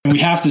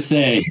have to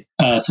say,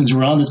 since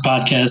we're on this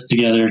podcast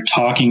together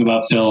talking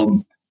about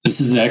film, this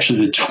is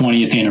actually the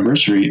 20th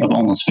anniversary of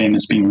Almost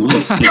Famous being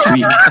released this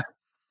week.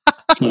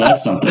 So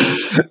that's something.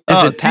 Is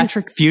it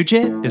Patrick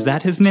Fugit? Is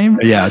that his name?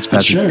 Yeah, it's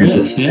Patrick. It sure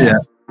is. Yeah.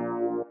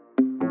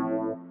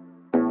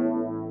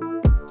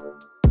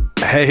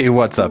 Hey,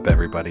 what's up,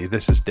 everybody?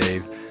 This is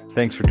Dave.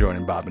 Thanks for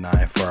joining Bob and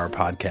I for our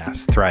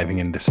podcast, Thriving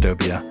in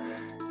Dystopia.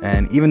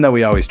 And even though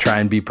we always try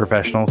and be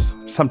professionals,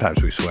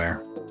 sometimes we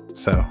swear.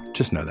 So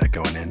just know that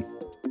going in.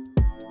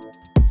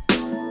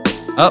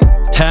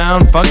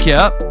 Uptown Funk You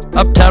Up.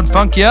 Uptown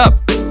Funk You Up.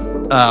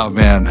 Oh,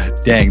 man.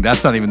 Dang,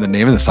 that's not even the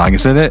name of the song,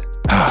 isn't it?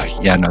 Oh,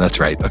 yeah, no, that's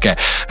right. Okay.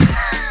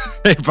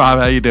 Hey, Bob,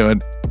 how you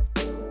doing?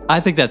 I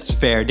think that's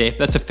fair, Dave.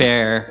 That's a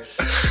fair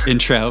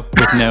intro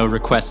with no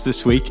requests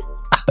this week.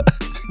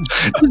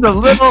 Just a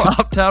little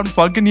uptown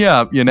funkin' you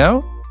up, you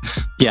know?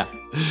 Yeah.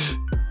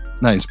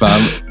 Nice,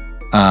 Bob.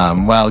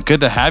 Well, good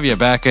to have you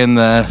back in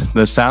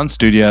the sound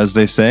studio, as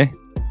they say.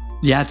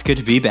 Yeah, it's good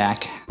to be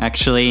back,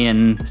 actually.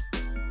 And,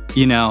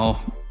 you know,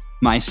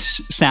 my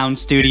sound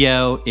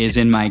studio is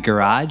in my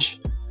garage.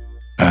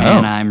 Oh.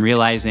 And I'm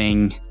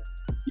realizing,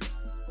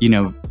 you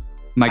know,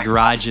 my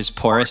garage is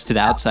porous to the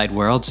outside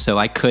world, so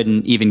I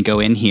couldn't even go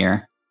in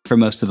here for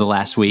most of the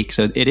last week.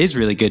 So it is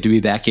really good to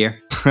be back here.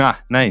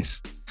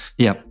 Nice.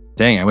 Yep.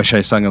 Dang, I wish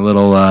I sung a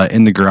little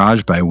In the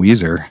Garage by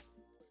Weezer.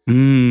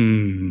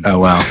 Oh,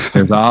 well,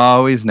 there's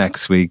always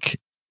next week.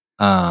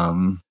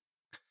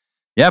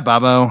 Yeah,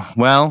 Bobo.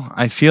 Well,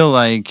 I feel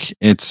like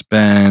it's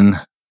been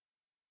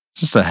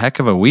just a heck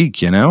of a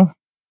week, you know?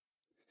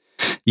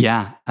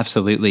 Yeah,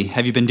 absolutely.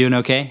 Have you been doing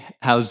okay?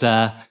 How's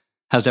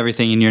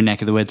everything in your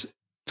neck of the woods?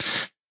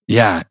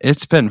 Yeah,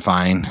 it's been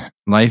fine.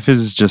 Life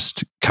is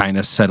just kind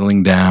of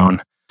settling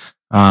down.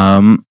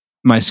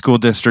 My school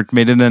district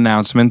made an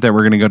announcement that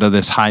we're going to go to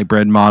this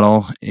hybrid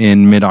model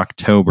in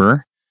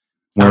mid-October,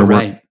 where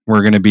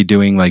we're going to be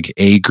doing like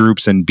A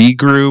groups and B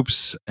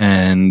groups,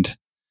 and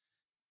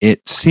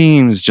it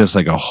seems just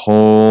like a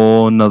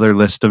whole nother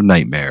list of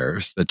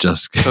nightmares that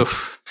just,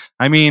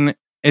 I mean,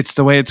 it's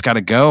the way it's got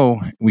to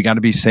go. We got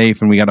to be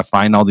safe and we got to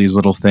find all these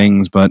little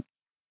things, but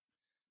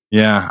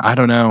yeah, I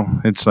don't know.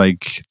 It's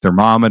like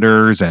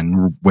thermometers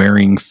and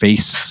wearing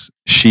face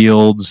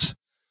shields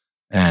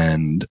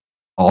and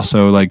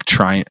also like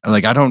trying,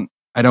 like, I don't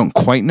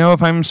quite know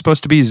if I'm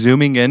supposed to be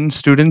zooming in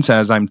students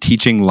as I'm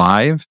teaching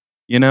live,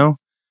 you know,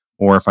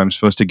 or if I'm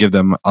supposed to give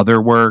them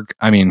other work.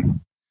 I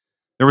mean,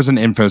 there was an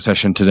info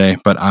session today,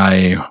 but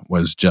I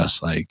was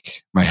just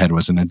like, my head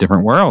was in a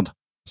different world.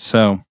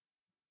 So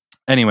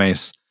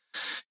anyways,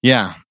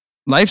 yeah,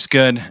 life's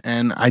good.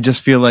 And I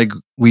just feel like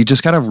we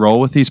just got to roll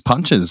with these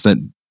punches that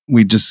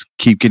we just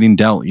keep getting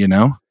dealt, you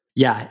know?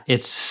 Yeah,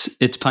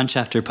 it's punch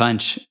after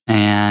punch,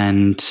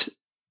 and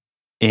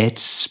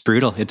it's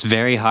brutal. It's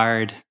very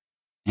hard.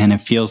 And it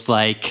feels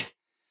like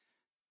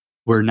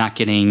we're not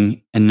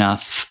getting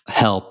enough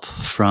help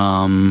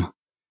from,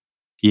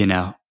 you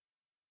know,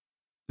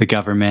 the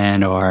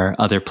government or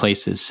other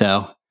places.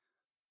 So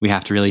we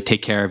have to really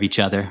take care of each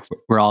other.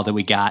 We're all that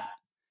we got.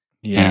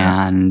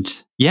 Yeah.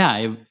 And yeah,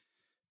 I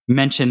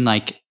mentioned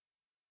like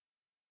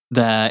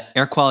the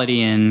air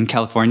quality in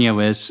California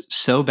was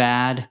so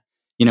bad,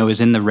 you know, it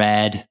was in the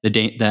red,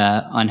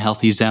 the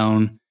unhealthy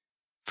zone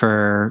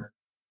for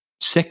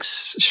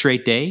 6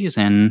 straight days.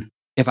 And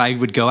if I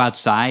would go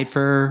outside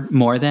for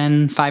more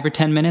than 5 or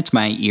 10 minutes,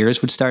 my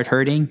ears would start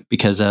hurting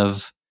because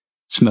of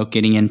smoke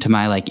getting into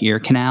my like ear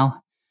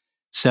canal.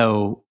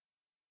 So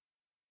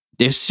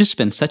it's just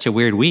been such a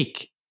weird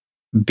week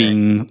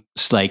being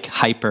like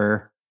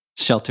hyper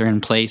shelter in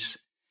place.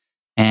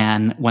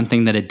 And one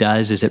thing that it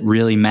does is it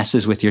really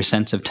messes with your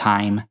sense of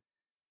time.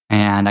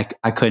 And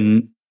I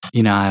couldn't,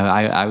 you know,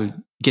 I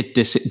would get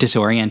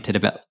disoriented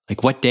about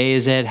like, what day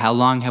is it? How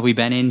long have we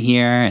been in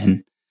here?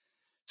 And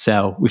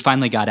so we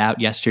finally got out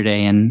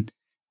yesterday, and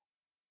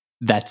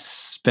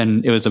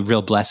it was a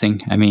real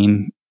blessing. I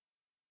mean,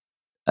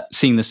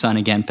 seeing the sun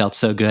again felt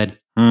so good.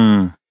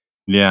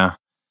 Yeah.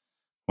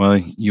 Well,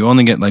 you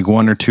only get like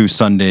 1 or 2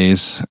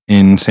 Sundays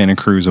in Santa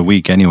Cruz a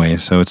week anyway,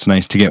 so it's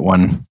nice to get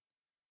one,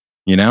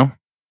 you know?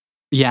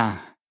 Yeah.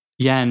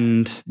 Yeah,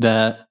 and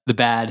the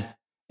bad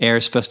air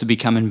is supposed to be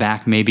coming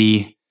back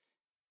maybe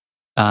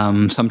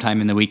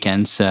sometime in the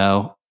weekend,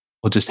 so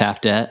we'll just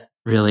have to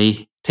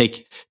really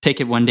take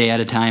it one day at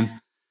a time.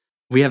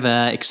 We have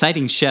an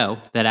exciting show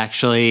that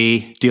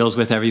actually deals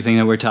with everything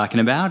that we're talking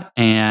about,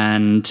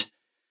 and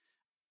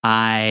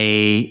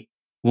I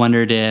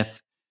wondered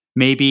if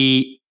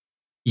maybe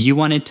you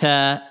wanted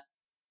to.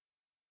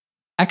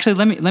 Actually,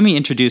 let me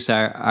introduce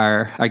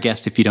our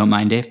guest, if you don't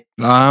mind, Dave.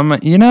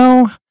 You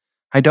know,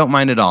 I don't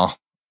mind at all.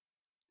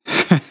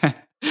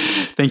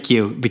 Thank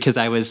you, because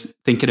I was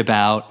thinking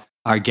about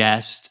our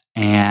guest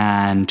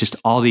and just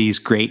all these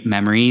great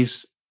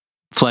memories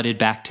flooded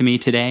back to me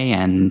today,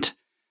 and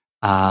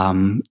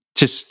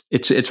just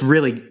it's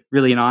really,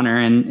 really an honor,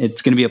 and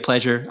it's going to be a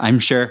pleasure, I'm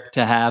sure,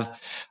 to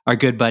have our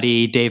good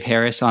buddy Dave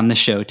Harris on the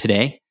show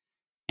today.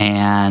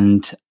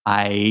 And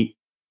I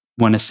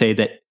want to say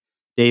that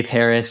Dave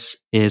Harris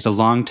is a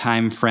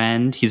longtime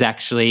friend. He's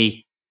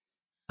actually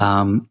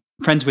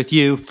friends with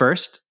you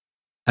first.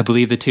 I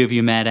believe the two of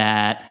you met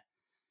at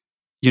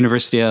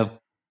University of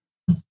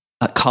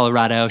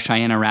Colorado,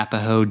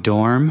 Cheyenne-Arapahoe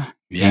dorm.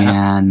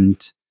 Yeah. And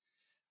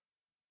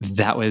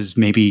that was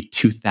maybe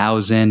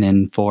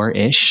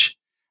 2004-ish.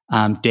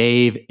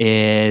 Dave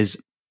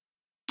is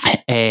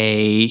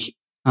a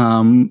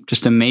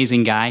just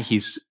amazing guy.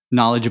 He's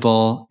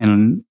knowledgeable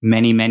in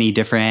many, many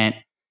different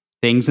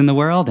things in the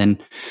world. And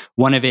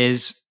one of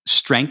his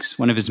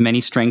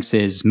many strengths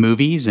is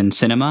movies and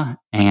cinema.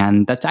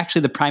 And that's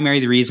actually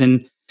the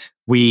reason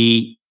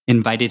we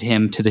invited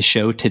him to the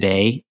show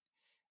today.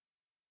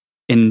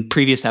 In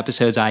previous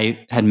episodes,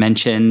 I had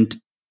mentioned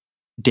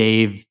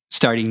Dave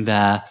starting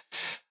the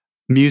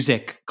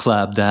music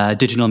club, the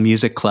digital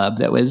music club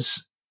that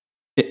was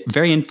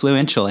very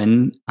influential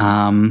and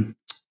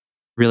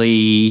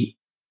really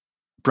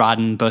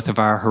broadened both of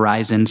our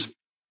horizons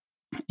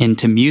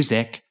into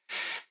music.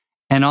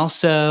 And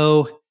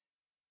also,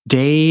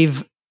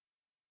 Dave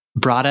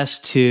brought us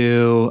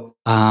to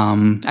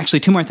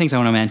actually two more things I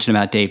want to mention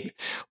about Dave.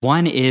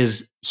 One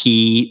is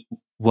he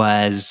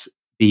was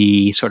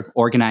the sort of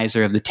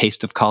organizer of the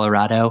Taste of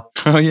Colorado.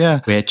 Oh, yeah.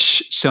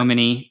 Which so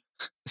many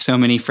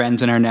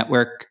friends in our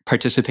network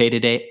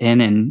participated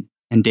in,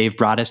 and Dave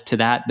brought us to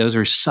that. Those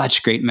were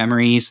such great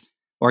memories,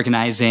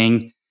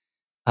 organizing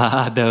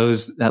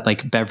that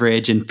like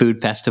beverage and food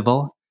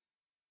festival.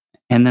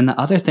 And then the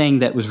other thing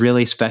that was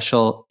really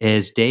special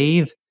is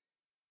Dave,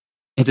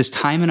 at this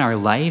time in our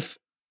life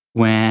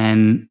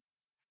when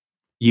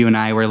you and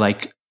I were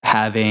like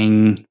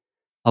having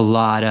a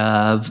lot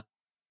of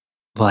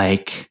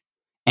like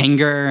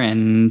anger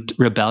and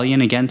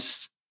rebellion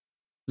against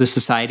the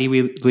society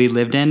we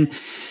lived in,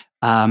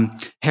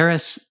 Dave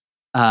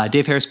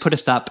Harris put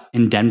us up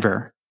in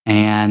Denver,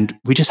 and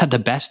we just had the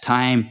best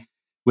time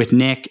with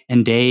Nick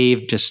and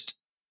Dave, just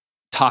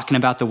talking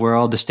about the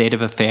world, the state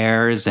of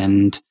affairs,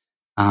 and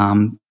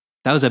that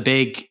was a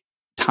big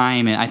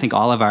time, and I think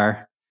all of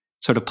our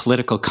sort of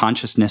political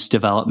consciousness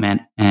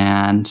development.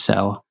 And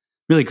so,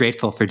 really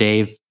grateful for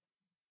Dave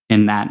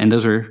in that. And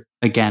those are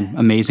again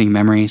amazing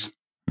memories.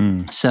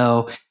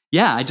 So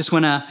yeah, I just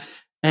want to,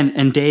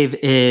 and Dave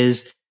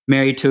is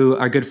married to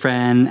our good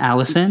friend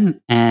Allison,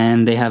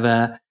 and they have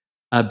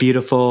a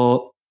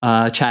beautiful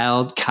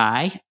child,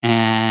 Kai.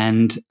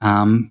 And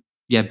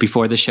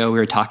before the show, we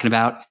were talking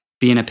about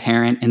being a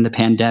parent in the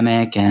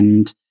pandemic,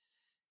 and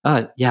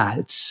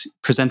it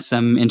presents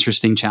some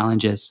interesting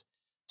challenges.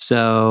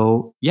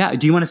 So yeah,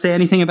 do you want to say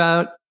anything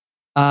about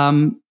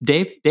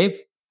Dave?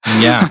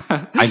 Yeah,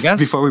 I guess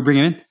before we bring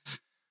him in.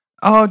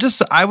 Oh,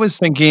 I was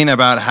thinking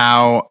about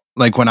how,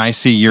 like, when I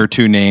see your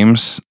two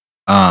names,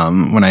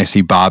 when I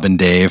see Bob and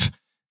Dave,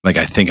 like,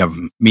 I think of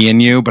me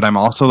and you, but I'm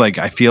also like,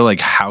 I feel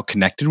like how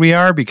connected we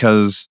are,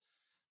 because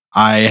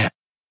I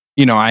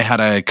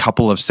had a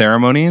couple of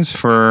ceremonies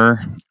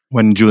for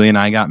when Julie and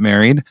I got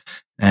married,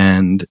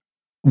 and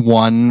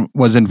one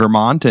was in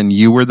Vermont and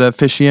you were the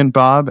officiant,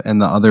 Bob,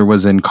 and the other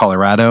was in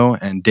Colorado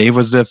and Dave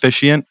was the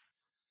officiant.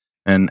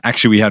 And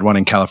actually we had one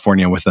in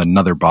California with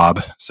another Bob.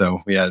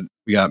 So we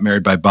got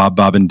married by Bob,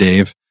 and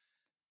Dave.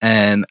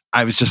 And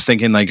I was just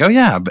thinking like, oh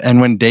yeah.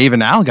 And when Dave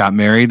and Al got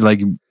married,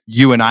 like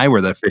you and I were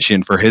the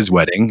officiant for his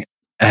wedding.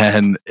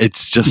 And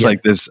it's just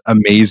like this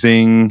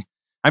amazing,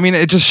 I mean,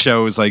 it just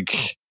shows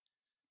like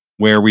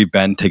where we've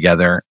been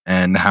together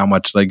and how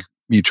much like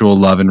mutual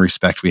love and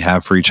respect we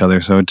have for each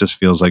other. So it just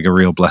feels like a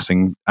real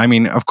blessing. I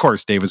mean, of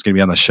course, Dave was going to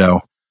be on the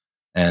show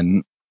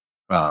and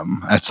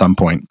at some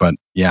point, but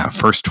yeah,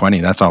 first 20,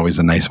 that's always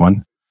a nice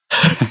one.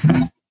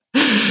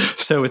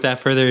 So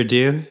without further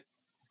ado,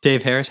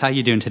 Dave Harris, how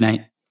you doing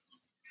tonight?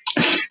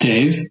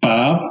 Dave,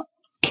 Bob,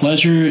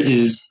 pleasure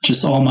is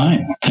just all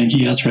mine. Thank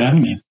you guys for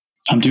having me.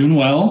 I'm doing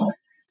well.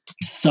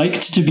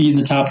 Psyched to be in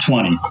the top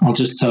 20. I'll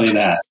just tell you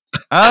that.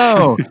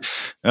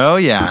 Oh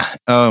yeah.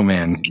 Oh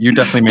man, you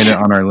definitely made it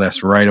on our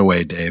list right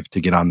away, Dave,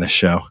 to get on this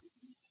show.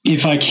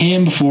 If I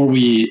can, before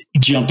we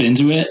jump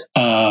into it,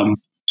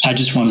 I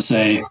just want to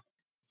say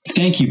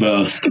thank you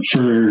both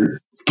for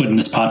putting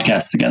this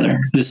podcast together.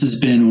 This has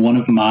been one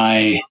of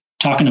my,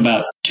 talking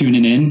about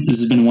tuning in,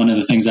 this has been one of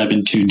the things I've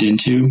been tuned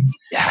into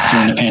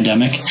during the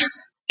pandemic.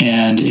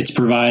 And it's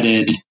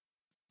provided,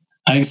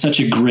 I think, such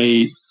a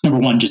great, number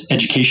one, just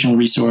educational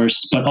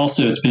resource, but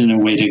also it's been a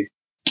way to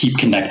keep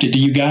connected to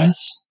you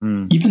guys.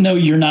 Even though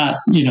you're not,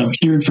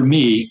 hearing from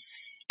me,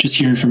 just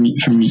hearing from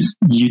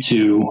you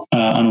two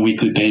on a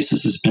weekly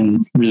basis has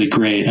been really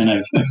great. And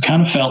I've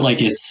kind of felt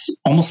like it's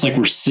almost like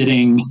we're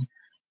sitting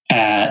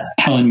at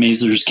Helen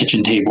Mazur's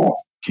kitchen table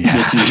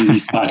listening to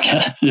these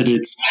podcasts, and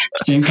it's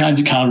same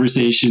kinds of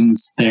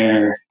conversations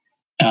there.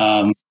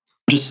 I'm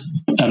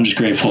just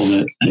grateful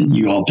that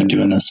you all have been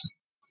doing this.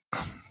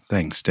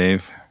 Thanks,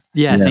 Dave.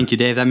 Yeah, thank you,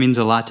 Dave. That means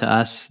a lot to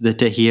us, that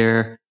to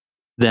hear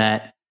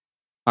that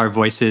our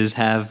voices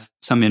have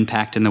some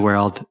impact in the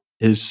world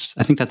is,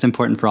 I think that's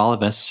important for all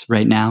of us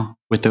right now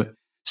with the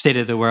state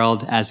of the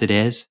world as it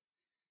is.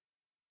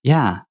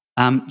 Yeah.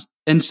 And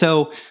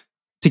so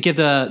to give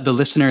the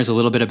listeners a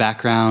little bit of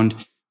background,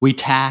 we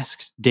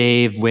tasked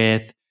Dave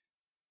with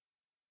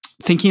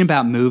thinking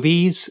about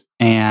movies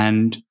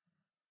and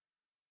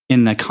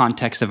in the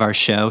context of our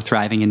show,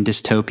 Thriving in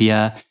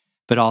Dystopia,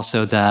 but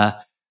also the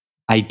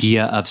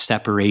idea of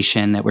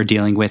separation that we're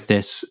dealing with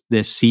this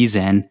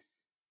season.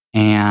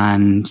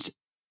 And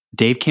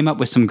Dave came up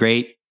with some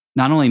great,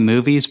 not only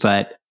movies,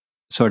 but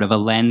sort of a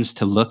lens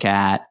to look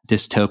at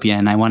dystopia.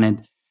 And I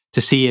wanted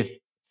to see if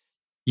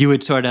you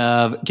would sort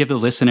of give the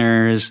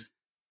listeners,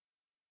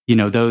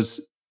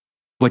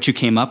 what you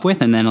came up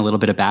with, and then a little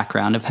bit of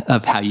background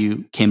of how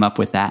you came up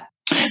with that.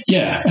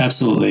 Yeah,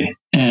 absolutely.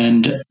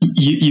 And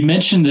you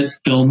mentioned that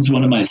film's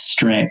one of my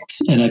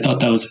strengths. And I thought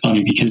that was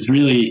funny because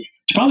really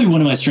it's probably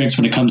one of my strengths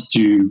when it comes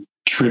to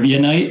trivia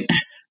night.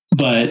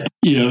 But,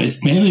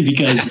 it's mainly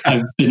because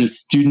I've been a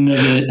student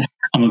of it.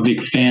 I'm a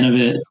big fan of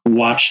it,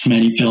 watched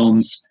many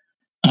films.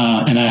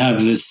 And I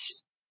have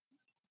this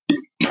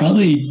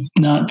probably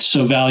not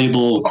so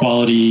valuable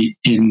quality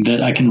in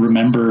that I can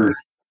remember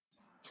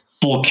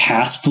full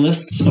cast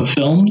lists of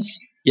films.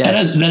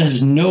 Yes. That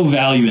has no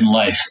value in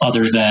life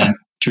other than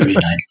trivia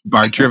night.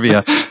 Bar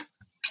trivia.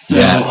 So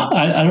yeah.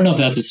 I don't know if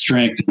that's a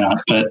strength or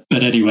not,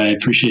 but anyway, I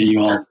appreciate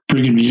you all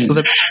bringing me in.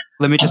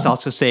 Let me just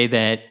also say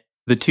that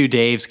the two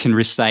Daves can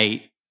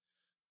recite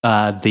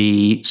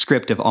the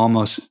script of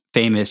Almost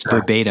Famous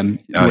verbatim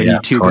when you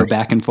two go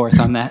back and forth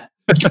on that.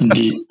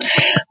 Indeed.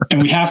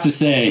 And we have to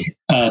say,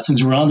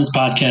 since we're on this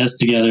podcast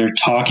together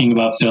talking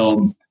about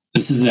film,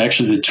 this is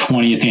actually the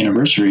 20th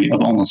anniversary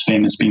of Almost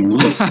Famous being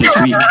released this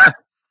week.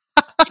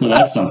 So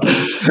that's something.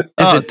 Is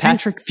it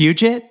Patrick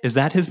Fugit? Is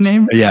that his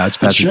name? Yeah, it's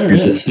Patrick. It sure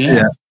Fugit. Is.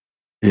 Yeah.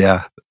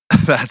 Yeah.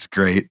 That's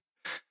great.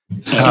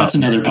 But that's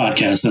another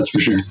podcast. That's for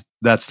sure.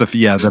 That's the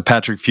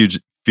Patrick Fugit.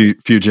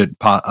 Patrick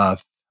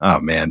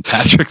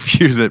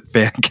Fugit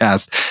fan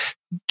cast.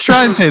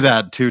 Try and say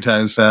that 2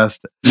 times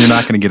fast. You're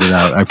not going to get it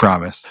out. I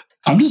promise.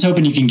 I'm just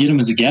hoping you can get him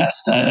as a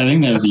guest. I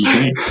think that would be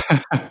great.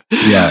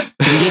 Yeah.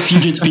 Can we get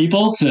Fugit's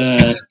people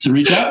to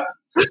reach out?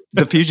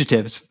 The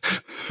Fugitives.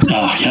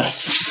 Oh,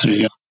 yes. There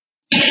you go.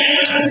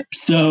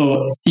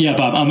 So, yeah,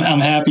 Bob, I'm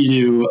happy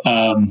to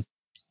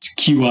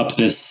queue up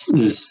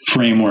this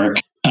framework.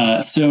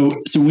 So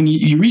when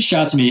you reached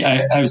out to me,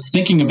 I was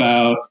thinking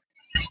about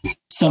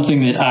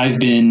something that I've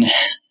been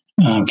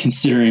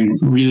considering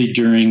really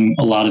during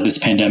a lot of this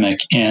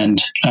pandemic.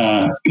 And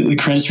the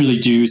credit's really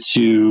due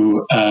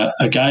to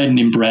a guy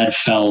named Brad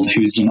Feld,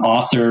 who's an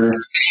author.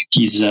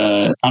 He's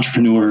an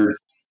entrepreneur.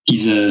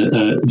 He's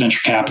a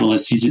venture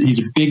capitalist. He's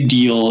a big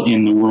deal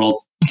in the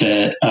world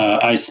that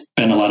I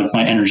spend a lot of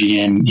my energy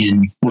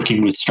in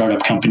working with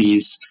startup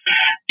companies.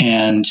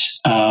 And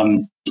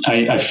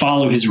I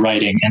follow his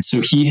writing. And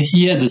so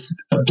he had this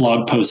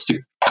blog post a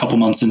couple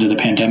months into the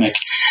pandemic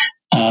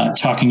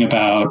talking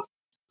about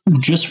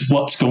just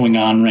what's going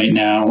on right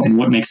now and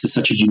what makes this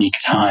such a unique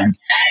time.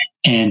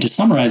 And to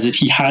summarize it,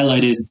 he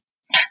highlighted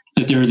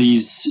that there are he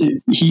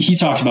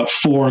talked about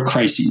 4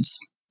 crises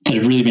that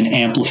have really been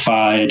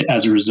amplified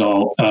as a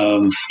result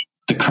of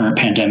the current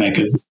pandemic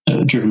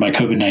driven by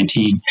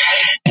COVID-19.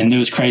 And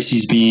those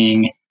crises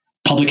being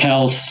public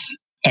health,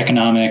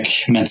 economic,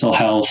 mental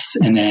health,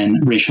 and then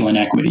racial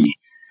inequity.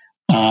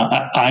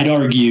 I'd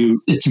argue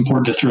it's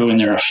important to throw in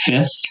there a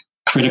 5th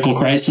critical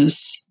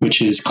crisis, which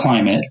is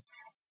climate.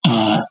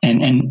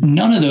 And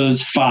none of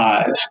those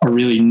 5 are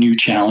really new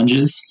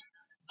challenges,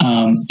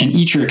 and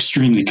each are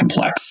extremely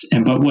complex.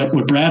 But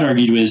what Brad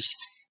argued was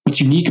what's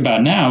unique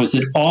about now is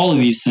that all of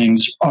these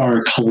things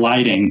are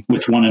colliding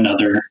with one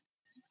another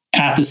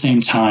at the same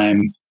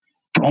time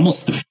for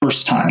almost the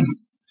first time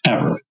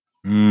ever.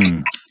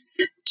 Mm.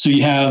 So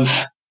you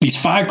have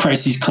these 5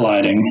 crises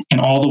colliding,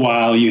 and all the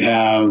while you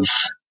have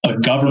a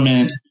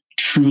government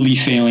truly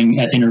failing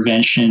at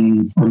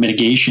intervention or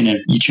mitigation of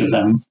each of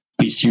them,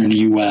 at least here in the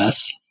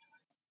U.S.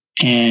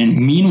 And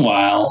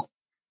meanwhile,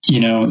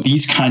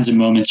 these kinds of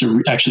moments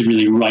are actually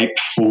really ripe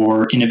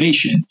for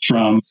innovation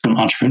from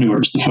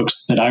entrepreneurs, the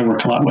folks that I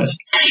work a lot with.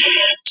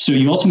 So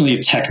you ultimately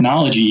have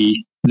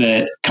technology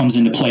that comes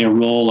into play a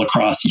role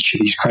across each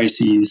of these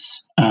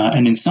crises.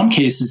 And in some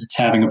cases, it's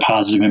having a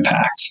positive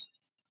impact,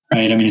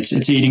 right? I mean,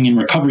 it's aiding in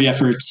recovery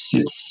efforts.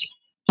 It's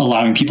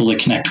allowing people to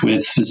connect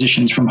with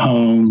physicians from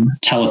home,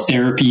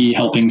 teletherapy,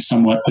 helping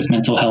somewhat with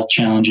mental health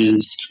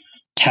challenges,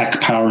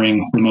 tech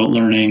powering remote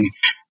learning,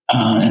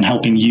 and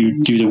helping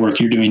you do the work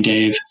you're doing,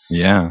 Dave.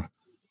 Yeah.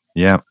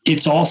 Yeah.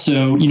 It's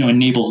also,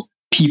 enable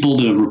people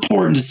to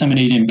report and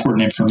disseminate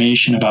important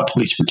information about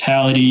police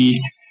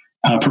brutality,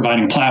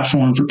 providing a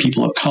platform for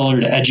people of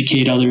color to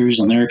educate others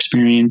on their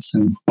experience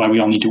and why we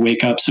all need to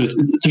wake up. So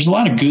there's a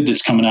lot of good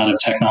that's coming out of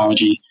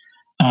technology,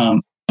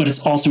 but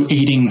it's also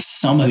aiding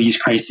some of these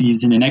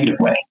crises in a negative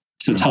way.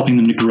 So it's helping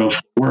them to grow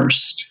for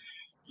worse.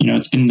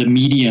 It's been the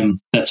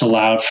medium that's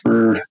allowed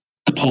for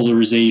the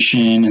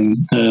polarization and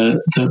the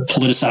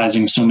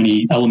politicizing of so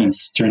many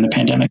elements during the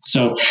pandemic.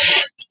 So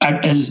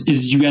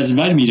as you guys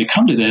invited me to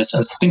come to this, I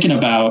was thinking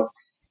about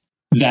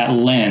that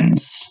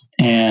lens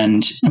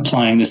and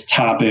applying this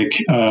topic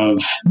of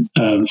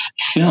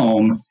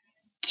film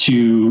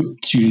to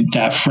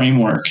that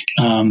framework.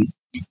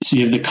 So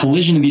you have the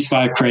collision of these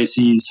 5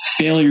 crises,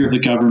 failure of the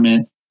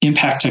government,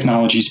 impact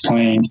technologies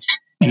playing,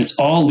 and it's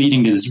all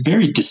leading to this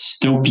very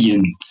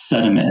dystopian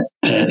sentiment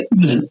that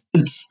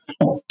it's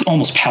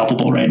almost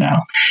palpable right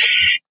now.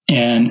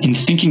 And in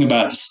thinking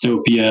about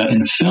dystopia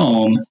in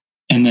film,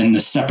 and then the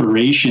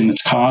separation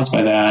that's caused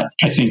by that,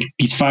 I think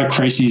these 5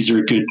 crises are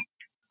a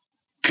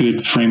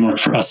good framework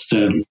for us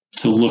to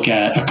look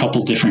at a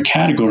couple different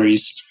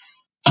categories,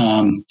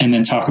 and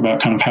then talk about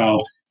kind of how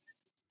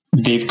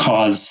they've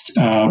caused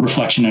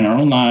reflection in our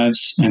own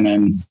lives, and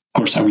then of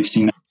course how we've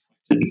seen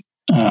that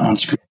on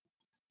screen.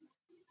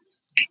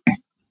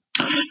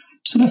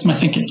 So that's my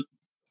thinking.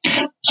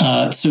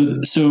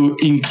 So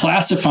in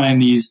classifying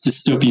these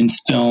dystopian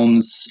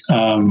films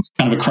kind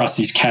of across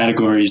these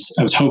categories,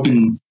 I was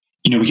hoping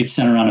we could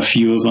center on a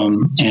few of them,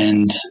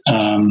 and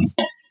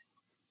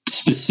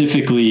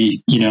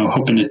specifically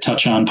hoping to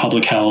touch on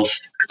public health,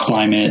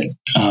 climate,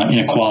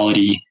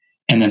 inequality,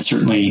 and then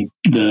certainly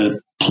the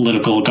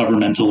political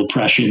governmental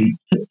oppression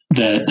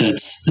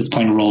that's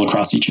playing a role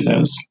across each of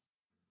those.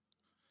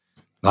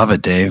 Love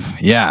it, Dave.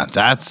 Yeah,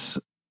 that's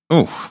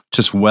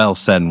just well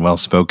said and well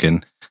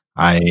spoken.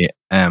 I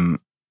am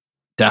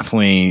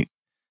definitely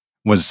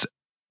was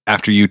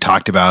after you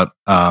talked about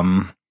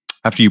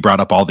after you brought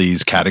up all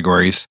these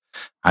categories,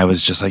 I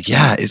was just like,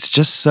 yeah, it's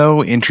just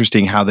so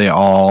interesting how they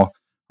all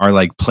are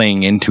like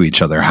playing into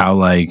each other. How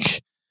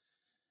like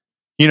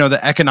the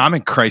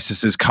economic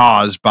crisis is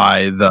caused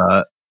by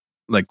the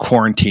like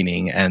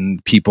quarantining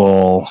and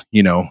people,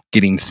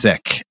 getting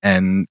sick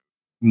and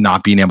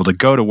not being able to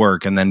go to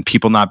work, and then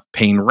people not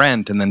paying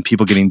rent, and then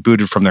people getting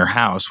booted from their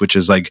house, which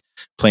is like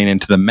playing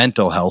into the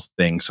mental health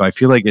thing. So I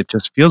feel like it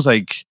just feels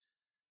like,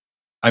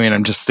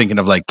 I'm just thinking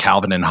of like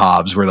Calvin and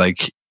Hobbes, where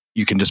like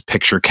you can just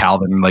picture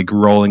Calvin like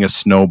rolling a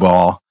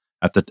snowball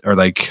or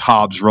like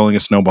Hobbes rolling a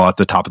snowball at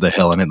the top of the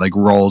hill, and it like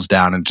rolls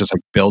down and just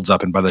like builds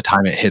up. And by the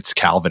time it hits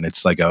Calvin,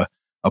 it's like a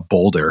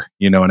boulder,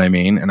 you know what I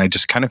mean? And I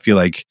just kind of feel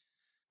like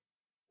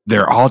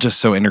they're all just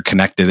so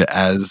interconnected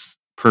as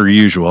per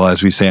usual,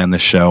 as we say on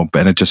this show.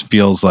 And it just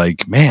feels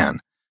like, man,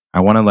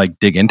 I want to like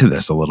dig into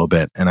this a little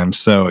bit. And I'm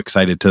so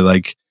excited to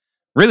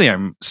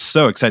I'm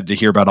so excited to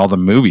hear about all the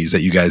movies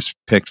that you guys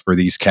picked for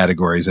these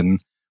categories and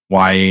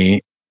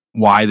why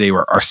they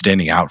are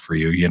standing out for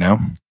you,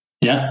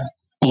 Yeah.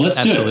 Well, let's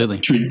Absolutely.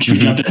 do it. Should we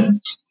jump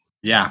in?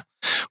 Yeah.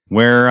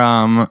 Where,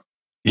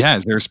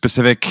 is there a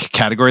specific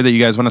category that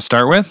you guys want to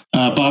start with?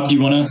 Bob, do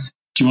you want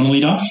to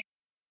lead off?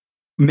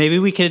 Maybe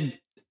we could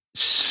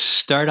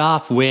start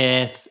off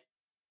with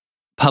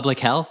public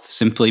health,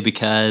 simply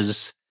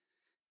because,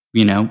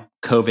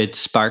 COVID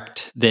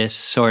sparked this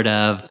sort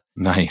of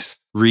nice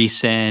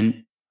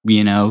recent,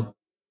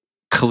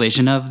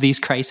 collision of these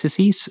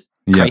crises.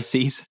 Yep.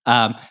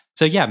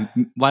 So yeah,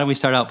 why don't we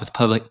start out with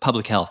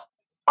public health?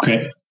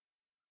 Okay.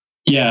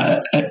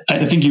 Yeah,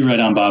 I think you're right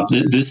on, Bob.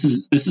 This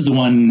is the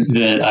one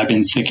that I've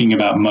been thinking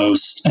about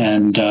most,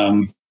 and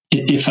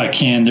if I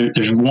can,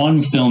 there's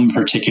one film in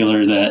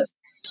particular that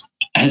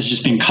has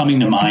just been coming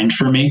to mind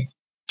for me,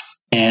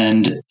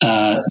 and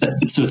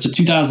so it's a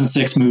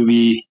 2006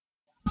 movie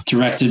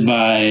directed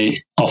by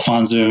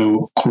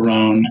Alfonso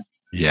Cuarón.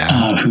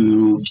 Yeah,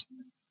 who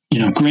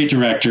great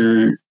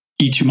director,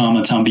 Y Tu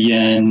Mama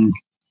Tambien,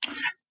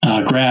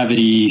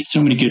 Gravity,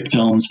 so many good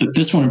films, but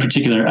this one in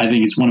particular, I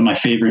think is one of my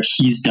favorite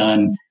he's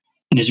done,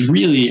 and is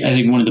really, I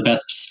think, one of the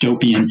best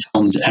dystopian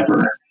films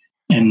ever.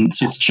 And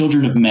so it's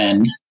Children of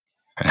Men.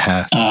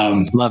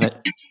 Love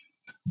it.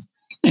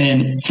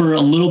 And for a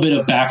little bit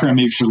of background,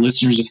 maybe for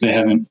listeners if they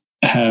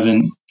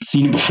haven't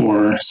seen it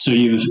before, so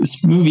you have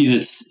this movie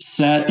that's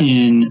set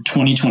in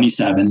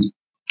 2027.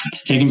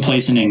 It's taking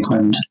place in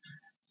England,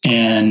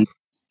 and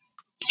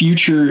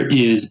future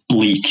is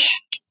bleak.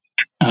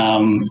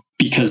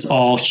 Because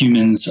all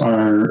humans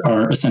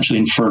are essentially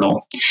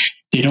infertile.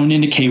 They don't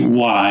indicate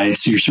why.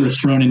 So you're sort of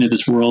thrown into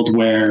this world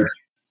where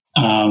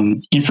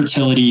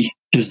infertility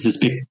is this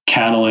big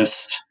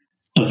catalyst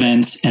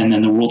event, and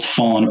then the world's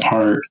fallen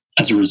apart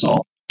as a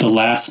result. The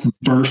last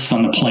birth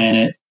on the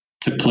planet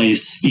took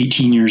place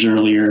 18 years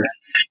earlier,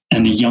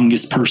 and the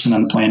youngest person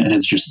on the planet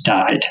has just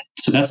died.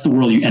 So that's the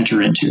world you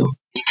enter into.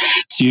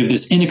 So you have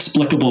this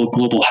inexplicable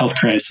global health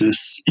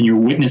crisis, and you're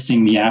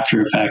witnessing the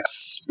after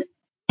effects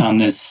on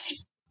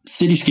this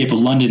cityscape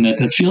of London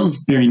that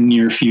feels very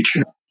near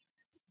future.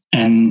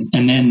 And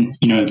then,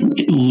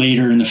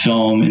 later in the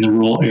film, in the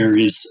rural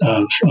areas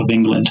of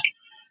England.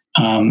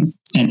 And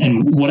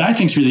what I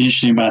think is really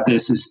interesting about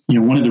this is,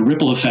 one of the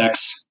ripple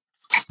effects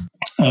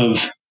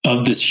of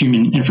this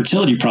human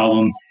infertility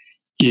problem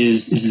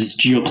is this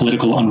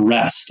geopolitical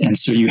unrest. And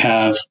so you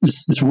have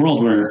this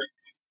world where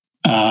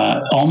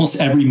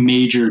almost every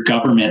major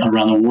government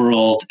around the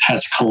world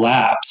has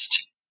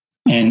collapsed.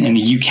 And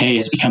the UK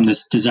has become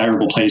this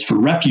desirable place for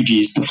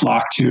refugees to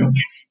flock to.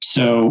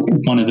 So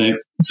one of the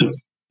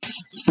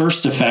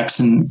first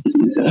effects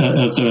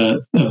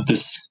of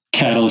this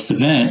catalyst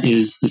event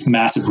is this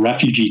massive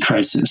refugee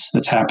crisis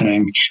that's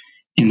happening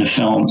in the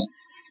film,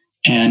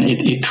 and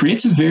it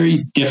creates a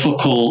very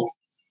difficult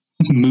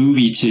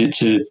movie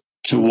to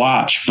to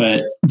watch.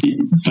 But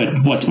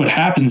what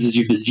happens is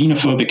you have the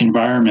xenophobic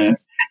environment,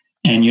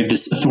 and you have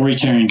this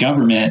authoritarian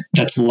government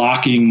that's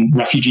locking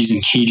refugees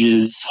in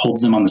cages,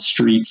 holds them on the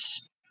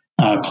streets,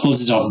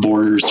 closes off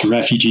borders to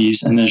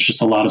refugees, and there's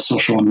just a lot of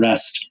social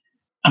unrest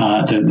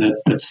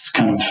that's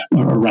kind of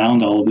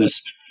around all of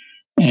this.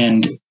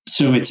 And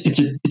so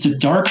it's a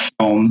dark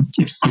film.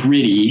 It's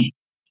gritty.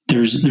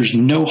 There's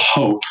no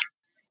hope,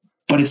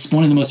 but it's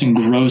one of the most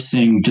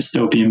engrossing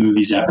dystopian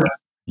movies ever.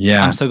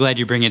 Yeah. I'm so glad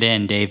you bring it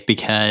in, Dave,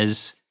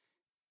 because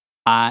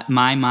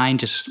my mind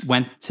just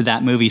went to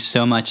that movie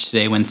so much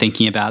today when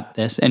thinking about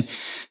this. And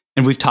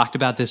we've talked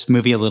about this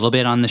movie a little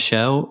bit on the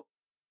show,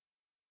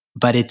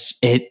 but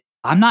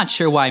I'm not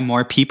sure why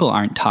more people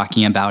aren't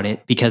talking about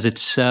it, because it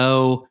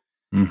so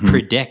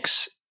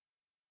predicts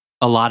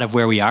a lot of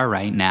where we are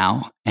right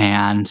now.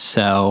 And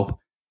so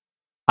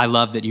I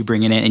love that you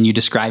bring it in, and you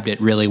described it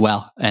really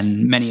well,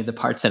 and many of the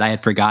parts that I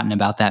had forgotten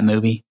about that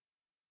movie.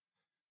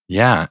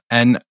 Yeah.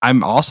 And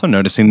I'm also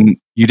noticing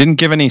you didn't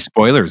give any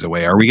spoilers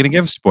away. Are we going to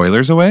give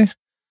spoilers away?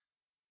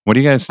 What do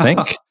you guys think?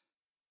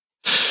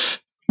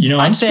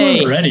 I'm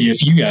spoiler ready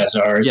if you guys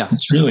are.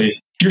 It's really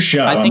your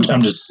show.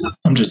 I'm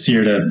just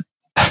here to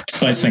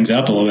spice things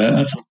up a little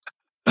bit.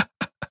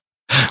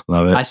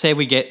 Love it. I say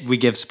we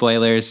give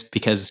spoilers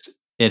because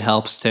it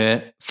helps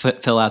to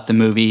fill out the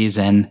movies.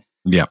 And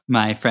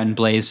my friend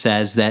Blaze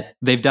says that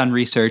they've done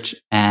research,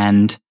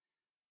 and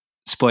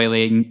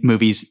spoiling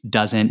movies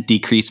doesn't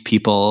decrease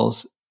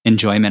people's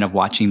enjoyment of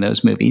watching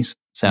those movies.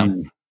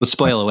 So let's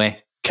spoil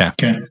away.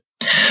 Okay.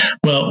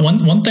 Well,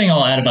 one thing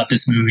I'll add about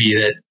this movie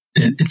that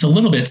it's a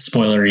little bit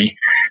spoilery,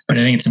 but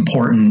I think it's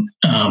important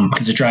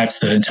because it drives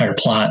the entire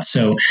plot.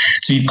 So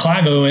you've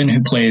Clive Owen,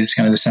 who plays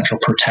kind of the central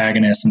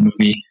protagonist in the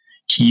movie.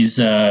 He's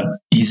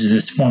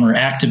this former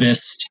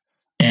activist,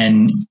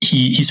 and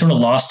he sort of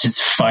lost his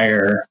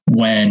fire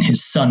when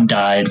his son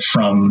died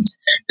from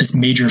this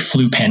major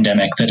flu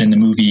pandemic that in the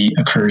movie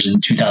occurs in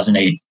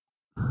 2008.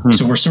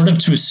 So we're sort of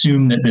to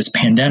assume that this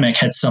pandemic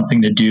had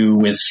something to do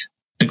with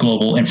the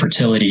global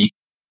infertility.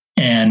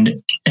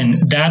 And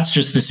that's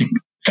just this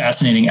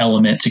fascinating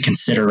element to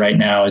consider right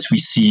now as we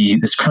see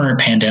this current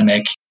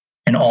pandemic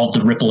and all of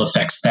the ripple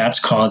effects that's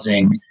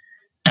causing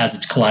as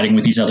it's colliding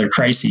with these other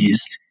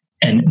crises.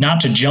 And not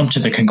to jump to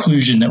the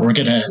conclusion that we're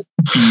going to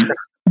be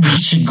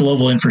reaching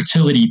global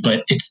infertility,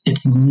 but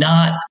it's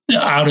not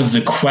out of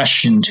the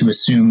question to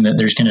assume that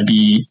there's going to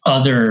be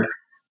other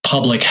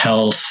public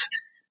health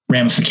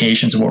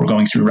ramifications of what we're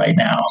going through right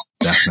now.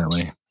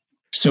 Definitely.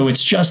 So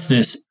it's just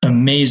this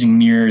amazing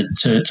mirror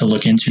to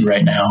look into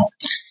right now.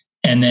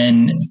 And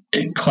then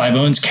Clive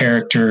Owen's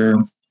character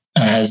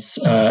as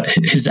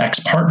his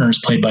ex-partner is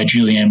played by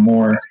Julianne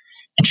Moore,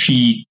 and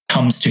she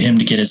comes to him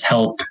to get his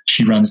help.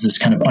 She runs this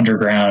kind of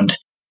underground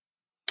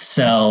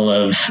cell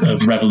of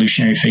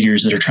revolutionary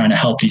figures that are trying to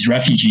help these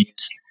refugees.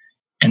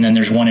 And then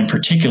there's one in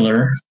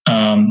particular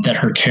that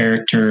her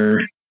character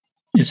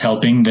is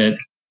helping, that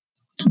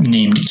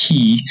named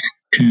Key,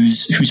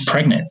 who's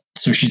pregnant.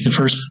 So she's the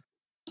first,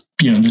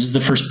 this is the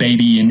first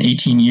baby in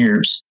 18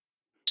 years.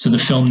 So the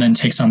film then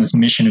takes on this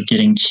mission of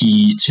getting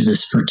Key to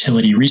this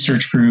fertility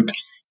research group,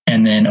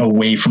 and then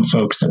away from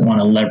folks that want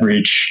to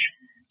leverage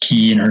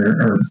Key and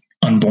her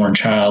unborn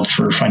child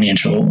for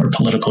financial or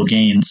political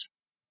gains.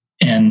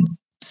 And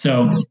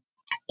so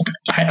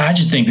I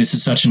just think this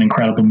is such an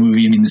incredible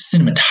movie. I mean, the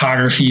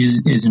cinematography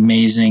is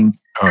amazing.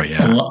 Oh,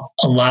 yeah.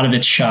 A lot of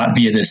it's shot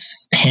via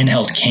this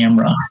handheld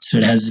camera. So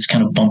it has this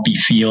kind of bumpy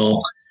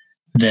feel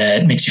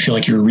that makes you feel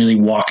like you're really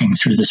walking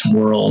through this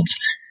world.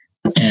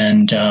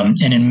 And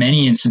in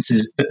many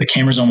instances, the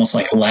camera's almost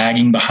like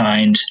lagging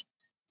behind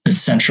the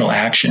central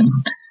action.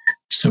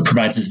 So it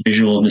provides this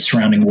visual of the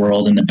surrounding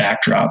world and the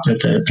backdrop that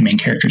the main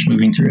character is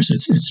moving through. So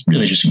it's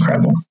really just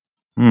incredible.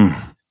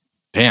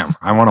 Damn,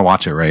 I want to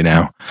watch it right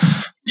now.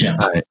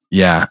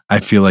 Yeah. I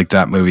feel like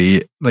that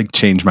movie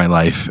changed my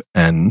life,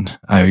 and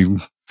I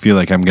feel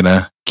like I'm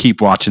gonna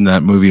keep watching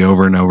that movie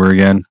over and over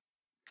again.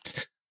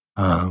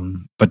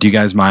 But do you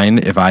guys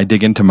mind if I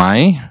dig into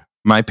my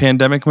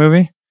pandemic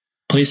movie?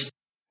 Please.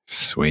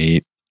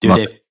 Sweet. Do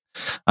it.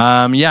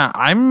 Yeah,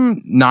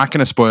 I'm not going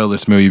to spoil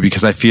this movie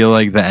because I feel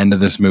like the end of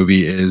this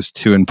movie is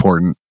too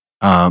important.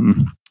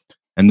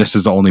 And this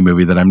is the only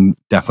movie that I'm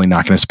definitely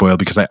not going to spoil,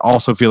 because I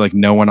also feel like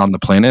no one on the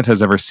planet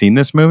has ever seen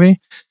this movie.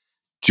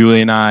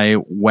 Julie and I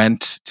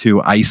went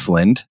to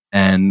Iceland,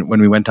 and when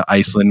we went to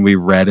Iceland, we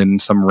read in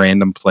some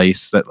random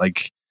place that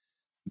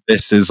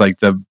this is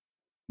the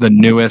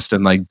newest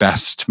and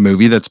best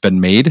movie that's been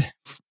made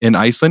in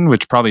Iceland,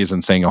 which probably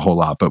isn't saying a whole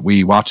lot, but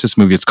we watched this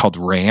movie. It's called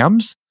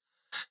Rams.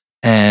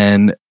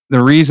 And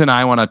the reason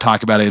I want to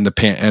talk about it in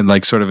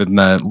sort of in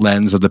the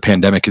lens of the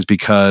pandemic is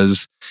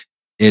because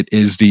it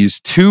is these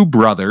two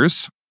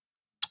brothers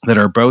that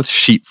are both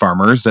sheep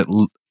farmers that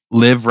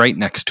live right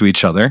next to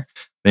each other.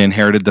 They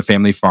inherited the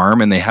family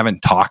farm, and they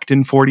haven't talked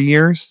in 40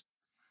 years.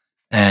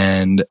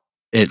 And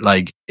it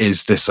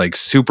is this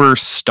super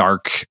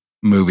stark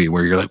movie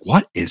where you're like,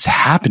 what is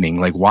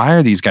happening? Why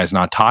are these guys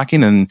not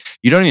talking? And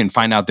you don't even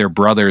find out they're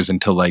brothers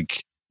until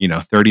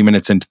 30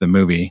 minutes into the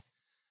movie.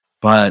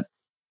 But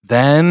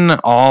then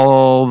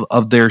all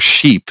of their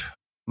sheep,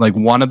 like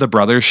one of the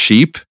brothers'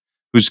 sheep,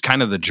 who's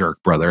kind of the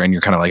jerk brother, and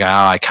you're kind of like,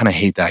 I kind of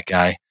hate that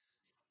guy.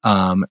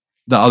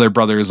 The other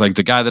brother is like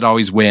the guy that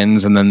always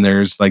wins, and then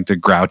there's like the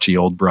grouchy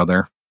old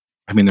brother.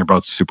 I mean, they're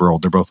both super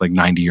old. They're both like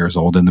 90 years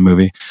old in the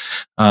movie.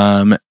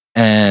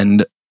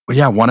 And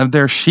yeah, one of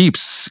their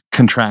sheeps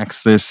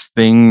contracts this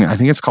thing. I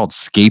think it's called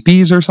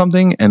scabies or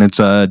something. And it's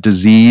a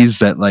disease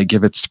that, like,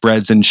 if it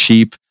spreads in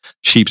sheep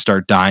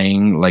start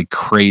dying like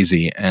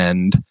crazy.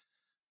 And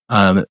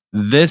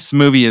this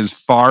movie is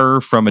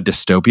far from a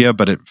dystopia,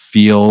 but it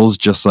feels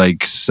just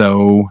like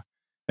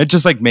it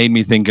just like made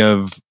me think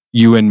of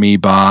you and me,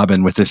 Bob,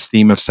 and with this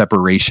theme of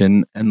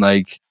separation and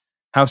like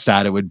how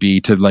sad it would be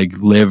to like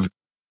live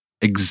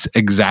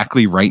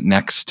exactly right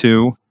next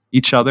to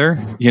each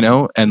other, you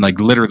know, and like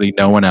literally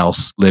no one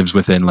else lives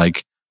within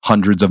like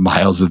hundreds of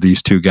miles of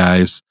these two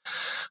guys.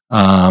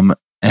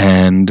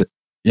 And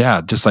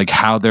yeah, just like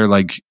how they're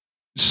like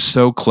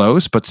so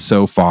close but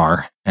so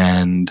far.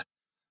 And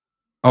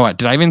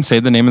did I even say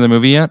the name of the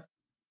movie yet?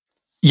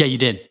 Yeah, you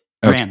did.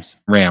 Okay.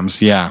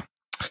 Rams, yeah.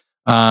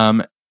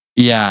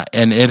 Yeah,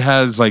 and it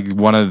has like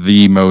one of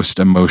the most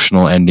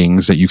emotional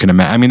endings that you can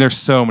imagine. I mean, there's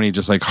so many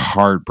just like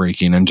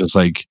heartbreaking and just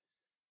like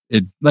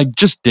it like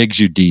just digs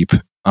you deep.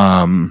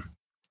 And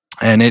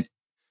it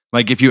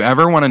like if you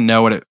ever want to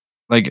know what it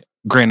like,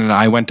 granted,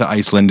 I went to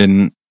Iceland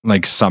in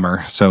like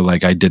summer, so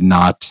like I did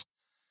not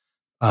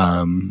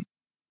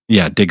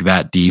dig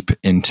that deep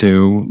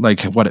into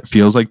like what it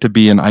feels like to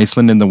be in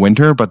Iceland in the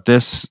winter. But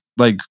this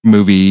like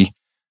movie,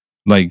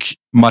 like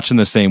much in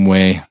the same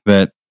way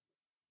that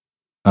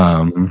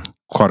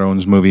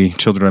Cuarón's movie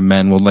Children of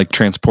Men will like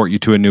transport you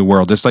to a new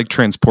world. This like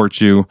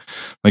transports you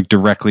like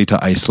directly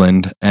to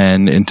Iceland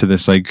and into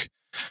this like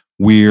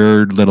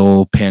weird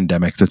little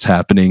pandemic that's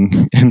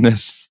happening in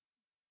this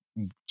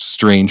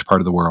strange part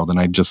of the world. And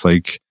I just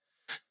like,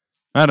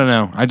 I don't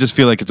know. I just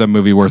feel like it's a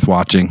movie worth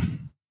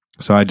watching.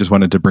 So I just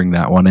wanted to bring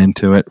that one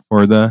into it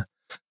for the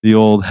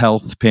old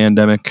health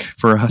pandemic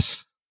for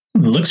us.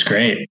 It looks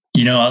great.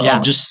 You know, I'll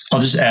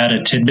just add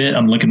a tidbit.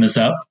 I'm looking this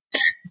up.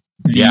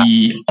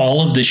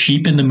 All of the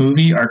sheep in the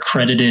movie are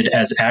credited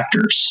as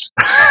actors.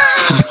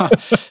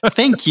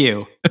 Thank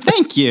you.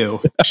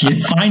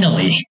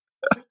 Finally.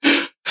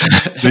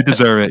 They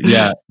deserve it.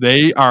 Yeah.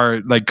 They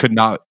are like,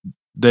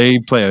 they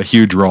play a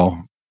huge role.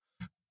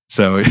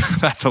 So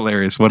that's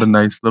hilarious. What a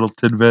nice little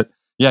tidbit.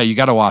 Yeah, you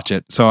got to watch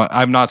it. So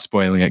I'm not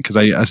spoiling it because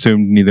I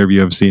assumed neither of you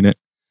have seen it.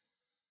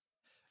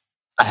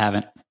 I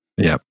haven't.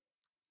 Yeah.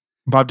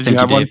 Bob, did you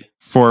have one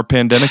for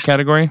pandemic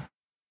category?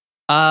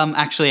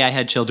 Actually, I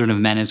had Children of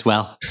Men as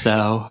well.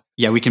 So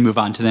yeah, we can move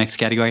on to the next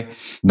category.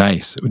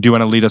 Nice. Do you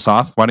want to lead us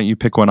off? Why don't you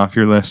pick one off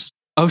your list?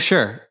 Oh,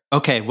 sure.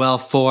 Okay. Well,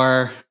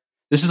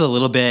 this is a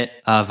little bit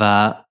of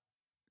a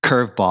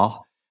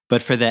curveball,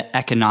 but for the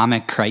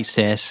economic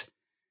crisis,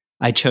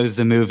 I chose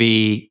the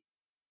movie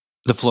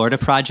The Florida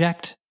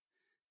Project.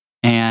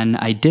 And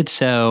I did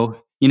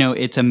so, you know,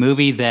 it's a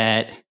movie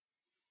that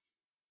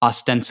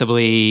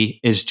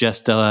ostensibly is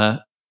just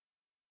a,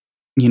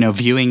 you know,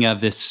 viewing of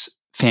this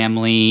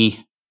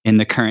family in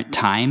the current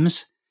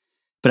times.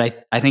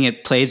 But I think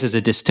it plays as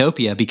a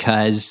dystopia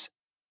because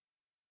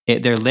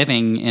they're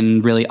living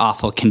in really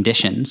awful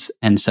conditions.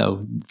 And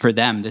so for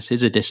them, this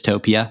is a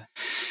dystopia.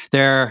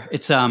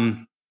 It's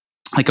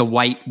like a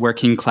white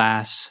working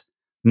class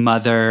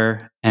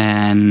mother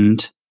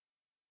and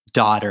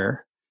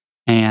daughter,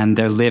 and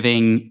they're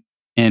living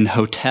in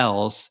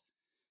hotels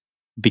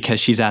because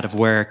she's out of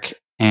work,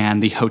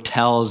 and the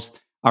hotels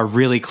are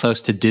really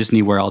close to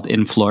Disney World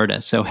in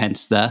Florida. So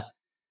hence the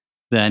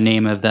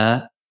name of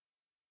the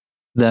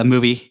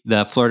movie,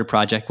 The Florida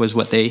Project, was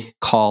what they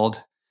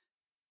called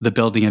the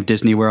building of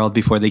Disney World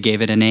before they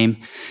gave it a name.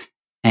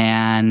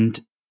 And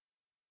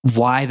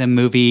why the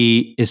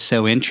movie is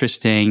so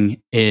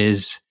interesting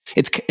is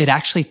it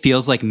actually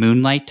feels like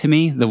Moonlight to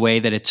me, the way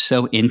that it's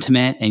so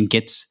intimate and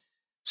gets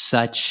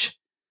such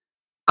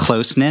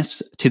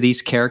closeness to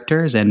these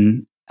characters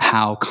and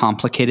how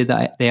complicated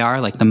they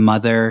are. Like the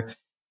mother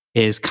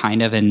is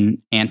kind of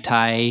an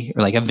or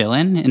like a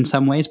villain in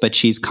some ways, but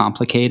she's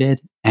complicated.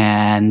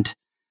 And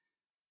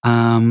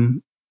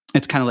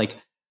it's kind of like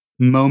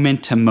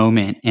moment to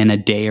moment in a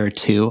day or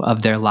two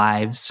of their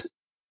lives.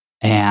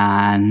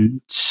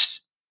 And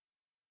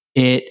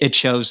it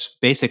shows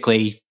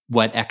basically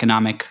what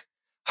economic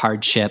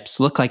hardships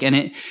look like. And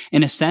it,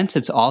 in a sense,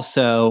 it's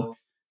also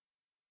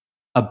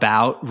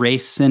about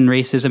race and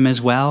racism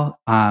as well,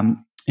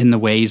 in the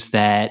ways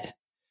that,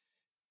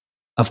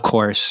 of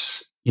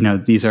course, you know,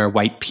 these are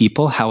white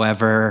people.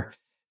 However,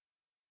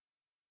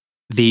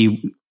 the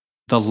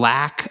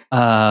lack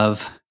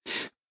of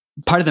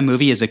part of the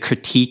movie is a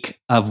critique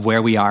of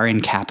where we are in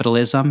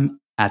capitalism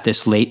at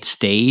this late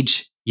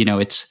stage. You know,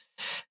 it's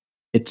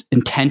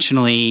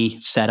intentionally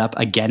set up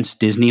against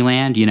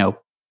Disneyland, you know,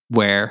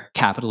 where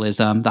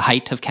capitalism, the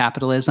height of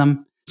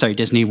capitalism,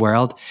 Disney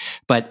World,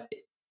 but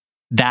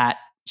that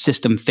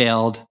system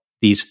failed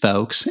these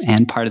folks.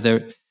 And part of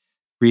the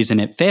reason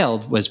it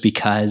failed was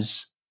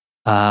because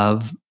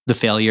of the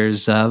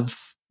failures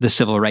of the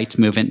civil rights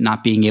movement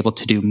not being able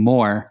to do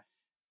more.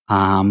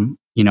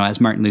 As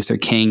Martin Luther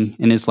King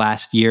in his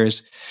last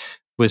years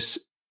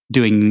was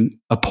doing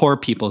a poor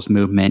people's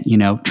movement,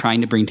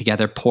 trying to bring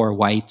together poor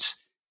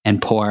whites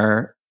and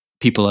poor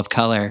people of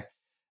color.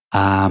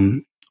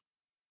 And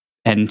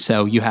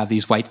so you have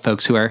these white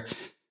folks who are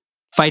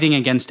fighting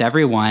against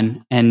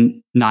everyone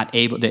and not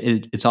able to,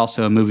 it's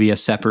also a movie of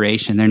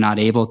separation. They're not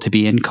able to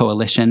be in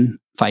coalition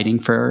fighting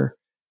for,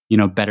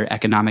 better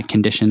economic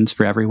conditions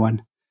for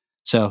everyone.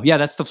 So yeah,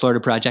 that's the Florida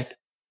Project.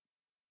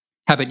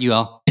 How about you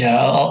all? Yeah,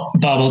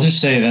 Bob, I'll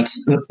just say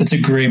it's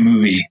a great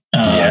movie.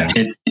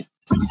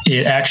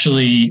 It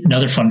actually,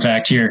 another fun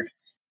fact here,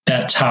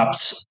 that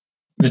topped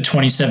the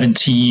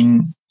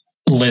 2017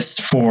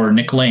 list for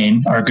Nick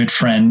Lane, our good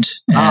friend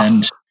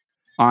and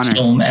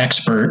film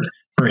expert,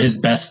 for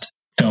his best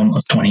film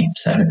of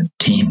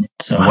 2017.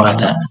 So how about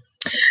that?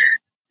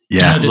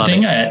 Yeah, the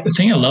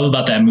thing I love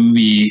about that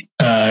movie,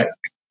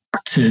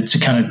 to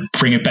kind of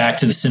bring it back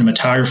to the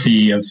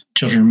cinematography of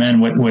Children of Men,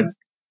 what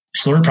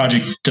Florida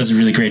Project does a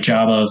really great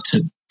job of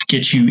to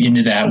get you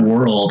into that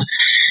world.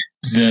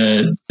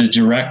 The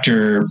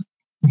director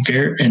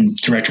and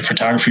director of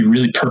photography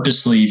really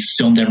purposely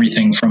filmed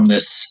everything from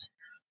this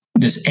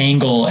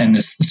angle and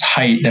this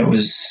height that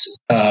was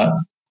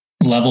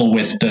level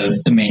with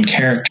the main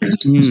character,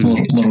 this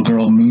little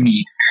girl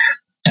Mooney,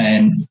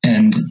 and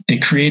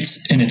it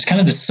creates, and it's kind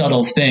of this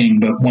subtle thing,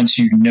 but once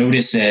you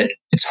notice it,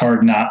 it's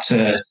hard not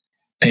to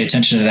pay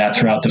attention to that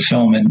throughout the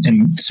film,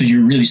 and so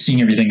you're really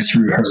seeing everything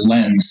through her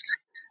lens.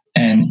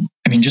 And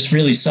I mean, just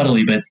really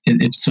subtly, but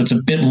it's a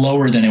bit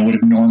lower than it would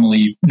have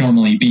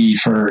normally be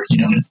for,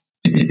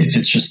 if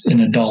it's just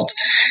an adult.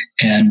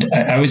 And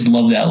I always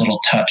love that little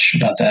touch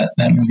about that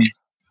movie.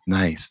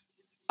 Nice.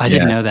 I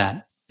didn't know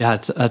that. Yeah,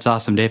 that's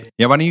awesome, Dave.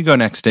 Yeah, why don't you go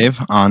next, Dave,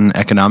 on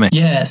economics?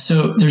 Yeah,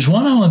 so there's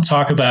one I want to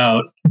talk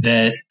about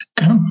that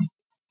kind of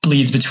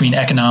bleeds between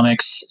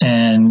economics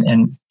and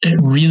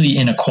really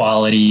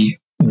inequality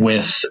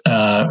with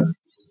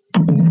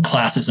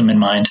classism in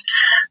mind.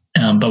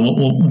 But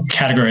we'll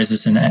categorize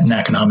this in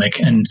economic.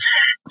 And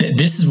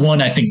this is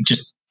one, I think,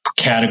 just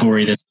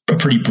category that's a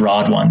pretty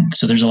broad one.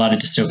 So there's a lot of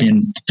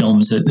dystopian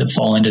films that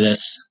fall into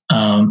this.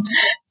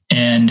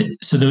 And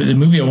so the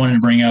movie I wanted to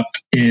bring up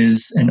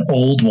is an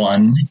old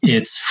one.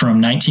 It's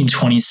from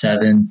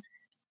 1927.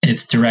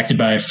 It's directed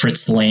by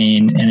Fritz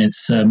Lang, and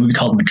it's a movie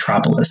called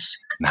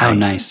Metropolis. Oh,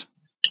 nice.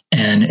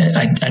 And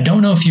I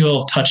don't know if you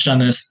all touched on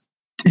this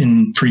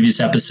in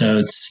previous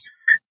episodes,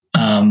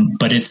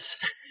 but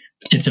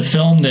it's a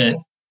film that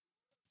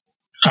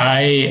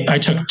I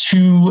took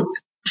 2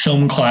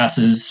 film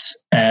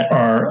classes at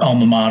our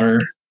alma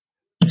mater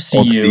of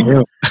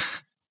CU,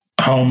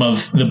 home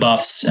of the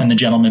Buffs and the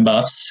Gentlemen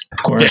Buffs,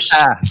 of course.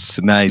 Yes,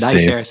 nice,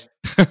 Harris.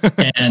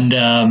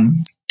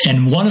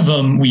 And one of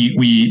them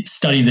we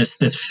studied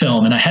this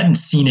film, and I hadn't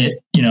seen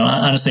it.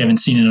 Honestly, I haven't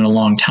seen it in a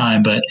long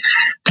time, but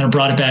kind of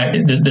brought it back.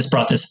 This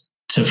brought this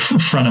to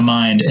front of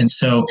mind, and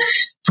so.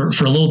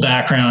 For a little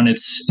background,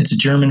 it's a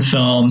German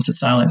film, it's a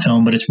silent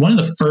film, but it's one of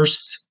the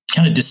first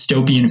kind of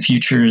dystopian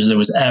futures that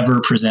was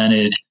ever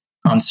presented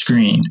on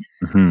screen.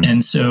 Mm-hmm.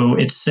 And so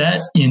it's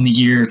set in the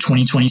year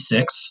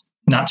 2026,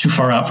 not too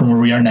far out from where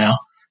we are now.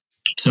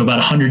 So about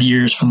 100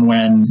 years from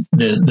when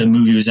the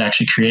movie was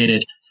actually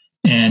created.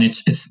 And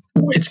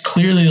it's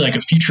clearly like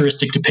a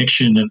futuristic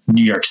depiction of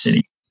New York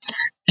City.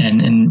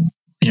 And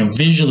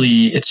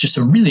visually, it's just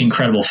a really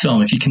incredible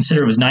film. If you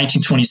consider it was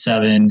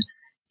 1927,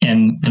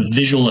 and the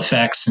visual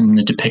effects and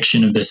the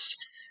depiction of this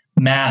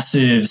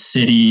massive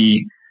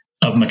city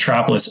of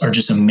Metropolis are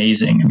just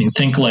amazing. I mean,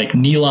 think like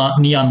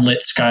neon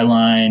lit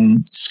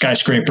skyline,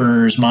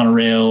 skyscrapers,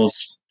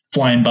 monorails,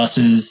 flying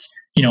buses,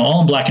 all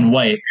in black and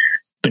white.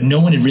 But no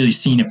one had really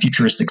seen a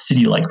futuristic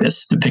city like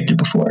this depicted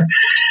before.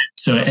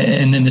 So,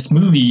 and then this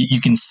movie, you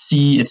can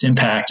see its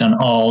impact on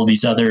all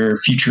these other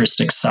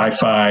futuristic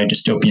sci-fi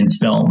dystopian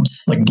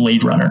films like